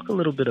you talk a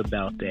little bit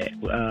about that?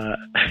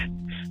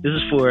 This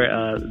is for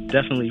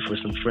definitely for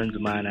some friends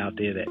of mine out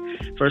there that,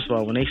 first of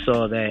all, when they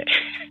saw that,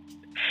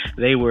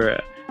 they were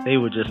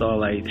just all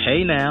like,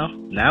 "Hey,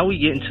 now we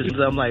get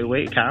into." I'm like,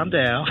 "Wait, calm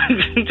down."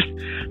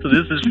 So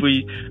this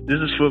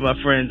is for my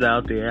friends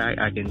out there.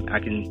 I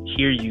can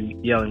hear you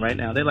yelling right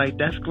now. They're like,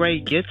 "That's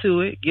great. Get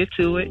to it.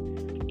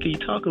 Can you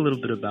talk a little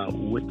bit about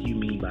what you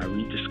mean by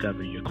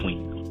rediscover your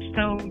queendom?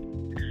 So,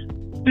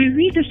 by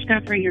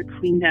rediscover your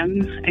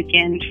queendom,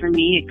 again, for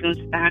me, it goes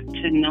back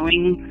to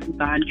knowing who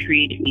God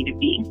created me to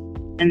be,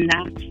 and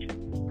that's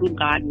who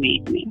God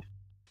made me.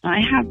 I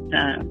have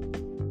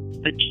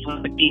the joy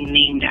of being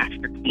named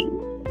after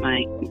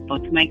queens.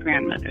 Both of my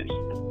grandmothers,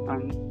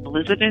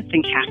 Elizabeth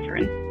and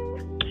Catherine.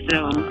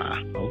 So,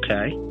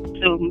 okay.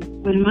 So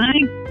when my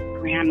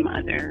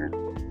grandmother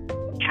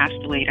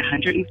passed away at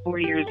 104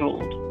 years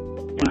old,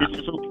 and this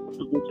is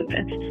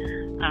Elizabeth,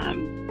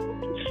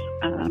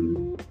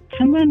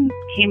 someone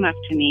came up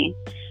to me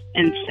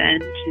and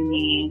said to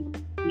me,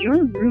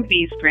 "You're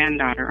Ruby's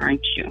granddaughter,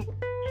 aren't you?"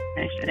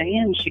 And I said, "I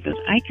am." She goes,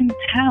 "I can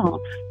tell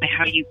by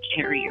how you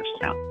carry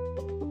yourself.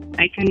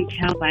 I can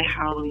tell by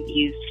how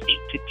you speak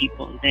to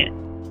people that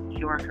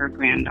you're her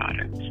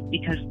granddaughter."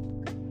 Because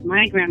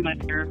my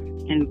grandmother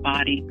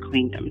embodied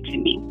queendom to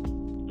me.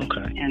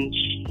 Okay. And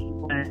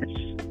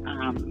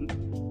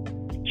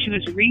she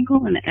was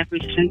regal in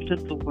every sense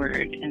of the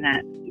word, and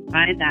that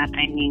by that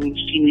I mean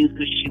she knew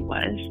who she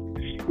was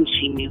and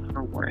she knew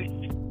her worth.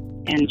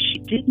 And she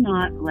did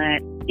not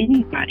let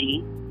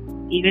anybody,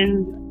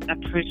 even a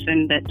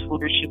person that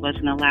told her she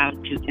wasn't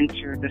allowed to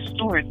enter the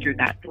store through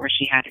that door,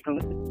 she had to go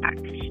to the back.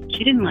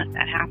 She didn't let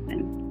that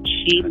happen.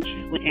 She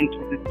would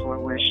enter the store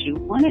where she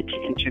wanted to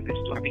enter the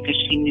store because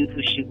she knew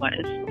who she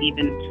was,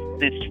 even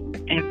with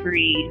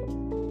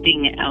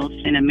everything else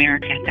in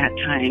America at that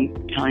time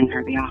telling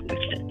her the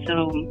opposite.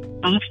 So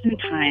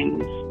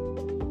oftentimes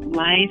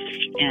life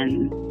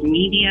and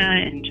media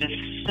and just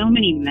so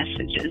many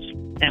messages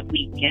that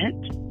we get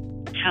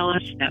tell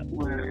us that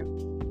we're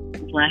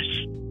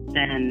less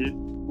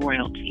than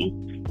royalty,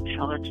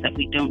 tell us that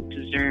we don't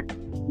deserve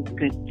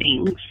good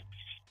things.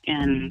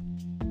 And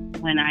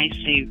when I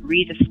say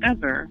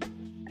rediscover,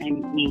 I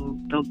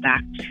mean go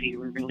back to who you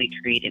were really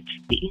created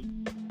to be.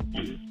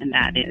 And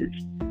that is,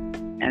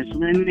 as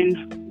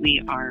women,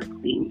 we are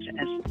queens.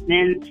 As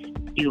men,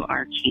 you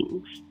are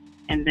kings.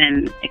 And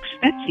then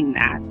expecting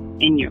that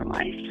in your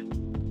life,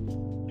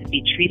 to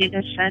be treated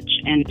as such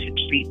and to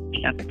treat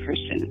the other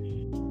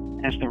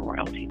person as the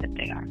royalty that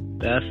they are.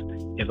 That's,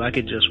 if I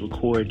could just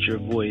record your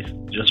voice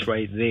just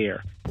right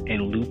there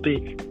and loop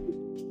it,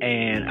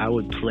 and I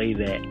would play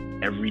that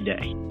every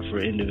day for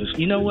individuals.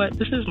 You know what?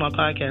 This is my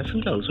podcast.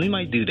 Who knows? We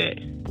might do that.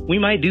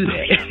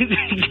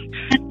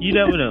 You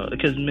never know.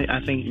 Because I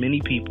think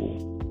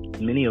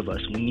many of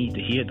us, we need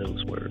to hear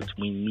those words.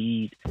 We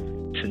need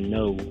to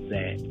know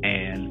that.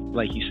 And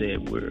like you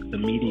said, the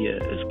media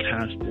is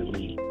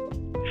constantly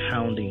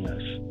hounding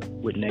us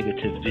with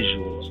negative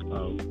visuals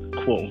of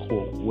quote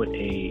unquote what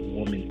a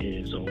woman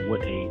is or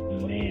what a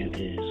man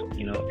is,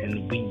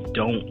 and we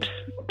don't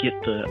get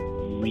the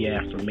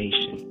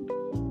reaffirmation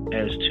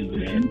as to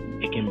that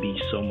it can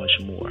be so much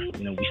more.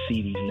 We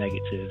see these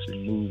negatives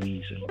in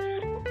movies and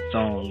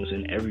songs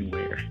and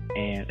everywhere,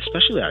 and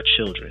especially our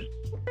children.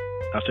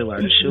 I feel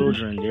like our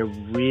children, they're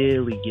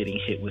really getting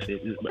hit with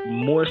it,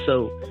 more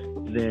so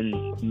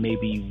than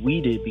maybe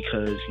we did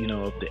because,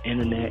 of the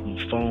internet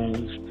and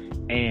phones.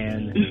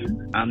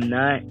 And I'm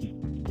not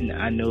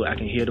I know I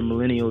can hear the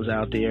millennials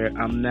out there.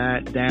 I'm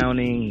not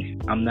downing.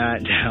 I'm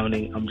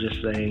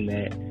just saying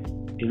that,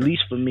 at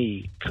least for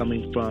me,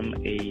 coming from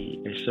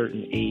a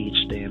certain age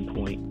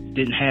standpoint,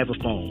 didn't have a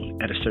phone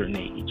at a certain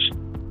age.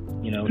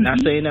 Not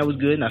saying that was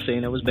good, not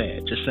saying that was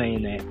bad, just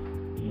saying that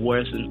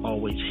wasn't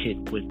always hit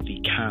with the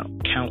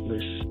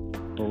countless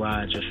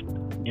barrage of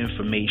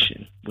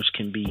information, which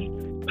can be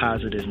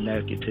positive,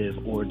 negative,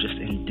 or just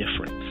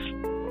indifference.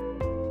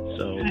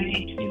 So,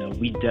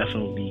 we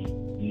definitely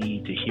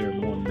need to hear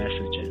more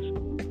messages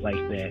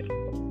like that.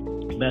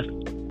 Beth,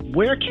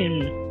 where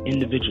can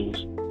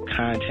individuals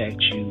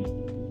contact you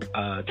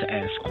to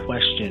ask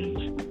questions,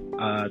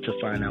 to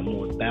find out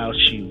more about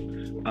you,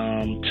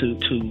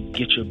 to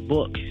get your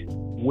book?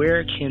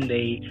 Where can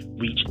they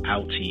reach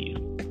out to you?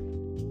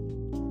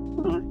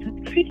 Well,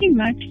 pretty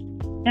much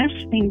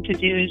best thing to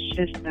do is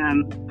just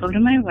go to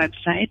my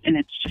website, and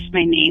it's just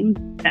my name,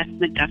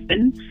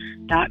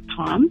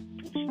 BethMcGuffin.com,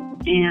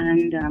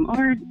 and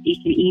or you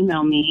can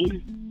email me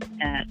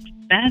at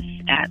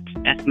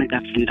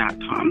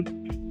Beth@BethMcGuffin.com.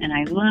 And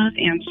I love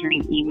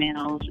answering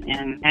emails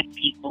and at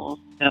people,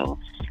 so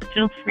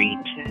feel free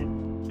to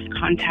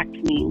contact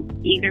me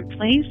either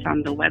place.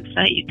 On the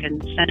website, you can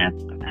set up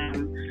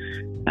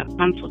a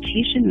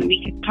consultation, and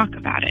we could talk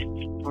about it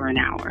for an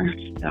hour.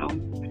 So,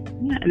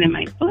 yeah. And then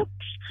my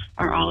books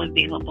are all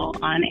available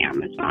on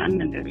Amazon,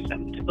 and there's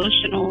some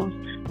devotionals.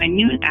 My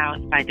new is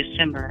out by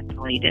December at the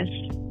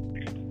latest,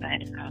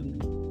 but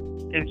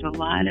there's a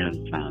lot of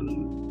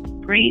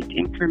great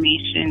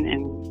information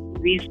and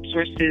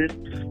resources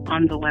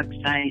on the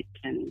website,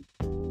 and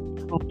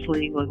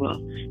hopefully we will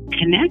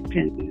connect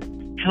and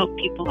help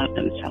people love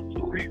themselves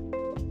more.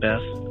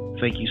 Beth,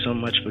 thank you so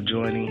much for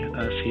joining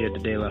us here at the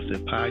De La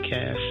Fit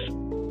Podcast.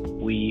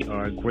 We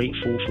are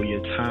grateful for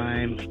your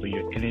time, for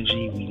your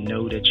energy. We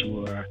know that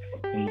you are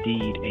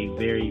indeed a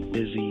very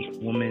busy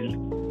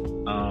woman.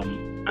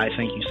 I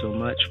thank you so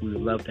much. We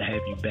would love to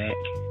have you back,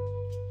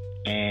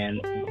 and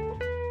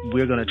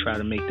we're going to try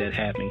to make that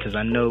happen, because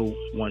I know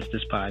once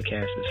this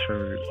podcast is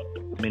heard,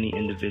 many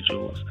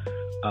individuals,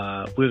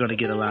 we're going to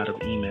get a lot of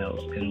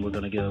emails, and we're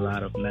going to get a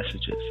lot of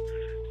messages.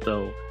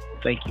 So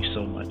thank you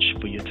so much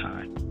for your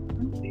time.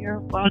 You're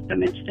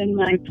welcome. It's been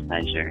my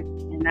pleasure,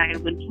 and I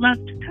would love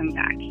to come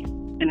back.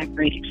 It's been a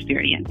great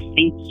experience.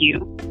 Thank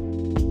you.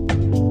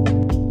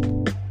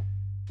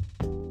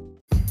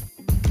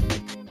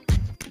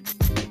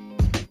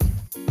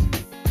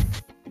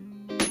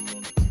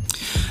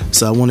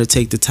 So I want to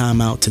take the time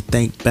out to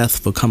thank Beth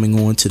for coming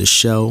on to the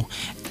show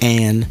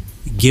and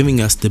giving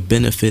us the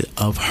benefit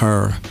of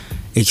her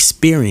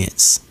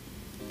experience,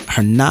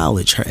 her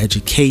knowledge, her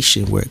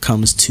education where it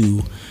comes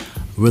to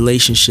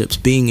relationships,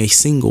 being a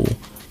single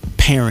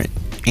parent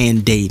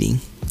and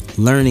dating,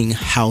 learning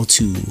how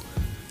to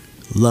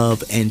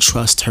love and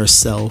trust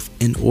herself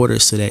in order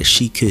so that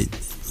she could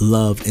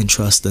love and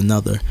trust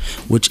another,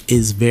 which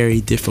is very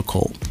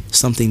difficult,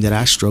 something that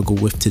I struggle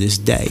with to this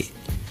day.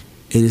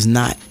 It is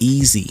not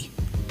easy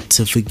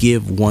to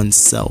forgive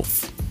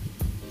oneself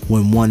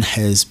when one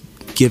has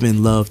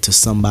given love to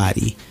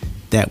somebody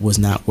that was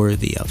not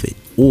worthy of it,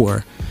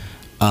 or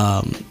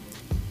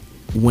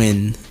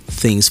when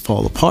things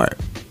fall apart,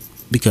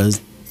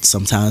 because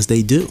sometimes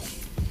they do.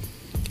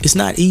 It's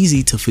not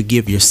easy to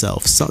forgive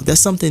yourself. So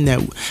that's something that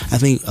I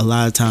think a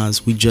lot of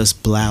times we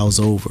just blouse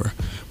over.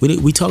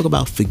 We talk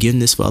about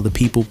forgiveness for other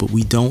people, but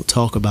we don't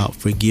talk about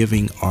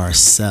forgiving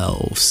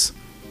ourselves.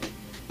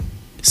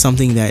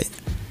 Something that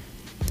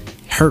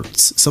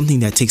hurts, something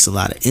that takes a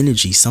lot of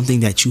energy,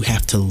 something that you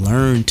have to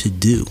learn to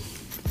do.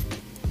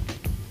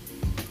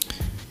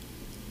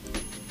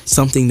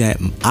 Something that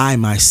I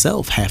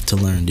myself have to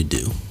learn to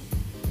do.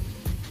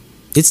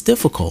 It's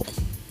difficult.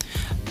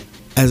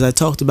 As I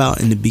talked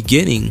about in the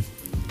beginning,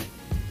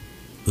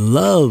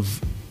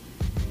 love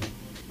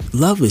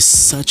is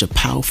such a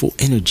powerful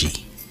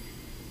energy.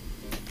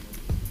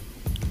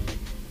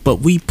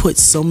 But we put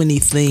so many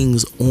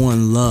things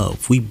on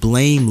love. We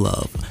blame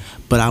love.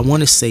 But I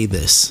want to say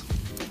this.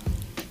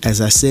 As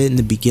I said in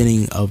the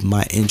beginning of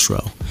my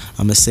intro,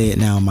 I'm going to say it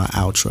now in my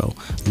outro.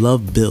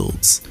 Love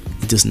builds.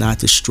 It does not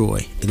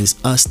destroy. It is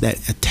us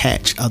that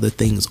attach other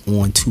things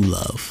onto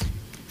love.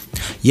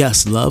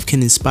 Yes, love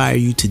can inspire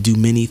you to do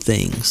many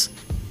things,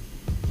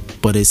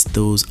 but it's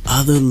those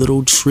other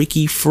little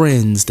tricky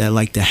friends that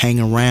like to hang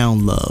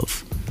around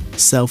love.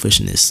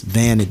 Selfishness,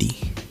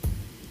 vanity,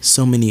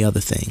 so many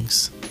other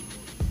things.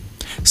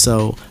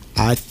 So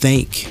I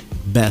thank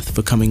Beth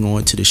for coming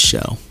on to the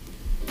show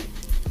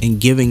and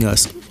giving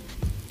us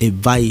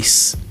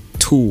advice,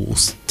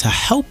 tools to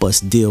help us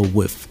deal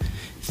with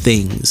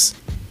things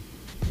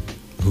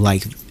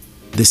like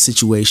the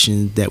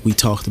situation that we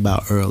talked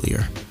about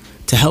earlier,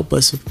 to help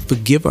us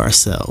forgive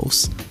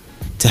ourselves,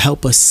 to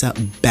help us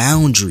set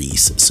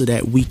boundaries so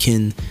that we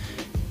can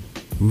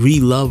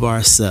re-love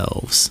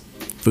ourselves,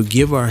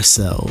 forgive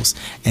ourselves,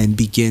 and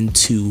begin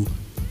to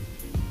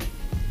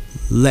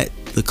let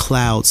the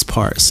clouds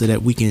part so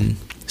that we can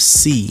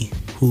see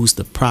who's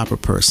the proper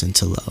person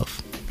to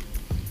love.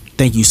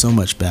 Thank you so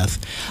much, Beth.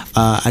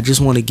 I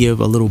just want to give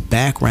a little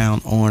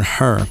background on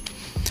her.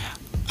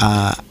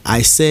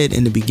 I said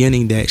in the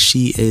beginning that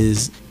she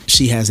has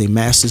a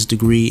master's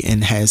degree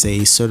and has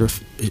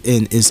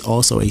and is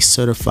also a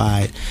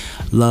certified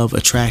love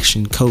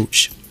attraction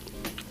coach.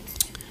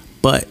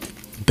 But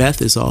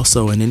Beth is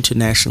also an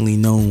internationally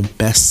known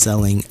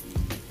best-selling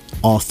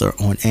author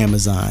on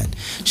Amazon.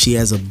 She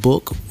has a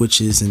book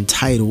which is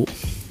entitled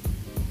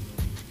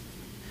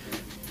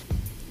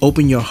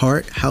Open Your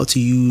Heart: How to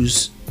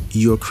Use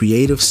Your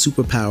Creative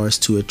Superpowers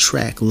to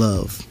Attract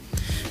Love.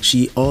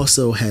 She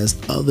also has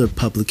other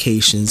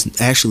publications,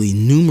 actually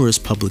numerous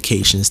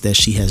publications that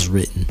she has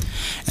written.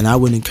 And I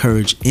would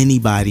encourage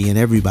anybody and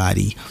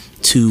everybody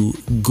to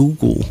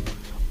Google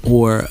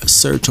or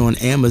search on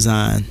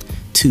Amazon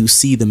to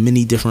see the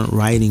many different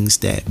writings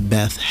that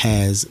Beth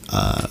has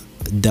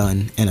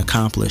done and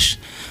accomplished.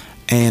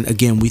 And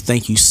again, we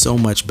thank you so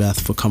much,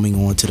 Beth, for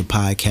coming on to the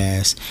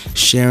podcast,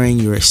 sharing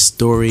your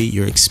story,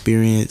 your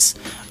experience,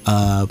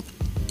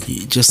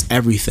 just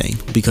everything,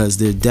 because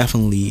there are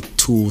definitely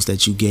tools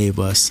that you gave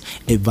us,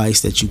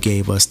 advice that you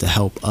gave us to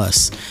help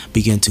us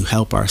begin to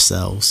help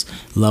ourselves,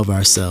 love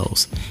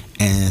ourselves,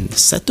 and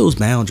set those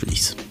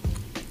boundaries.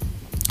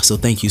 So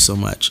thank you so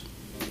much.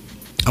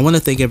 I want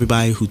to thank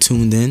everybody who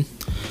tuned in.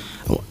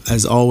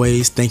 As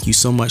always, thank you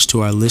so much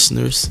to our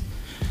listeners.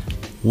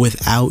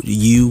 Without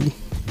you,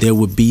 there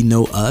would be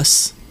no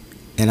us.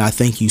 And I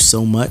thank you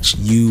so much.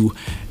 You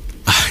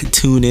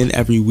tune in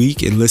every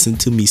week and listen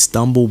to me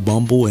stumble,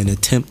 bumble, and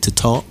attempt to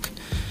talk.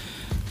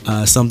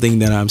 Something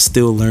that I'm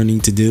still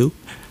learning to do.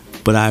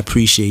 But I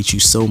appreciate you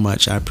so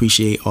much. I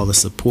appreciate all the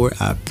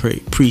support. I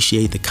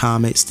appreciate the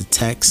comments, the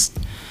text,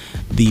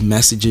 the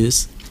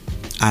messages.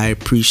 I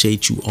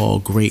appreciate you all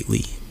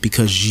greatly,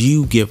 because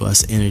you give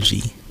us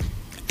energy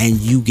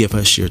and you give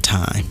us your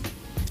time,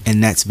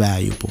 and that's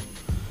valuable.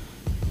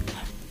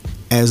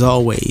 As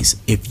always,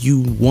 if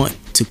you want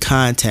to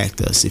contact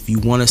us, if you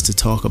want us to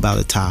talk about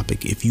a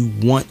topic, if you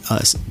want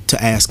us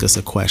to ask us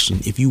a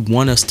question, if you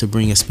want us to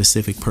bring a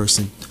specific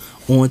person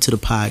onto the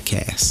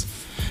podcast,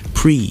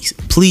 please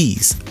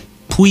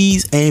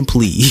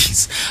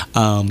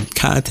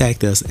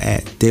contact us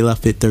at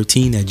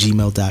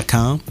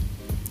delafit13@gmail.com.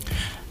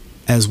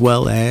 As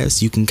well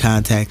as you can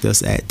contact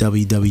us at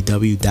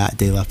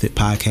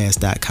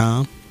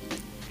www.delafitpodcast.com.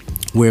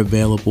 We're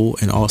available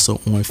and also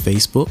on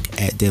Facebook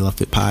at De La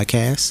Fit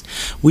Podcast.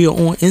 We are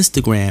on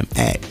Instagram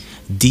at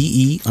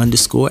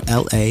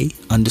DE_LA_Fit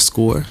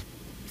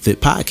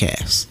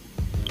Podcast.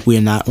 We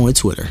are not on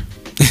Twitter.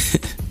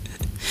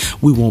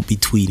 We won't be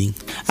tweeting.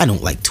 I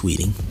don't like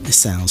tweeting. It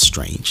sounds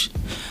strange.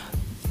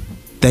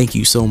 Thank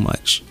you so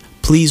much.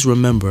 Please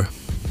remember,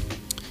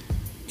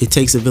 it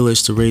takes a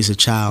village to raise a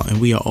child, and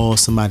we are all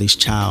somebody's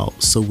child,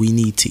 so we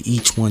need to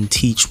each one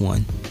teach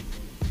one,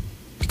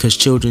 because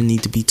children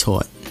need to be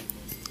taught.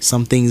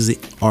 Some things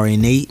are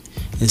innate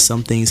and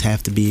some things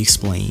have to be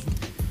explained.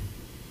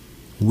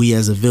 We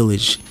as a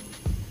village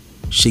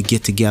should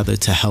get together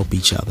to help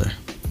each other.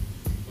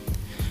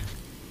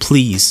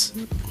 Please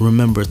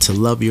remember to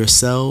love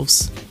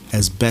yourselves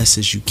as best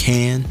as you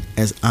can,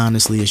 as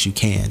honestly as you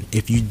can.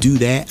 If you do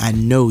that, I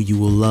know you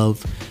will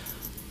love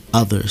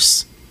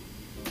others.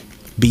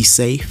 Be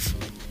safe,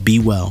 be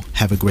well,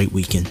 have a great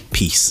weekend.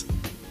 Peace.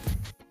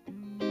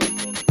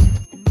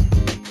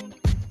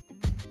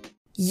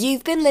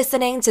 You've been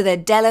listening to the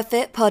De La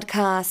Fit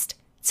podcast.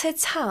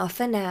 Ta-ta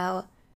for now.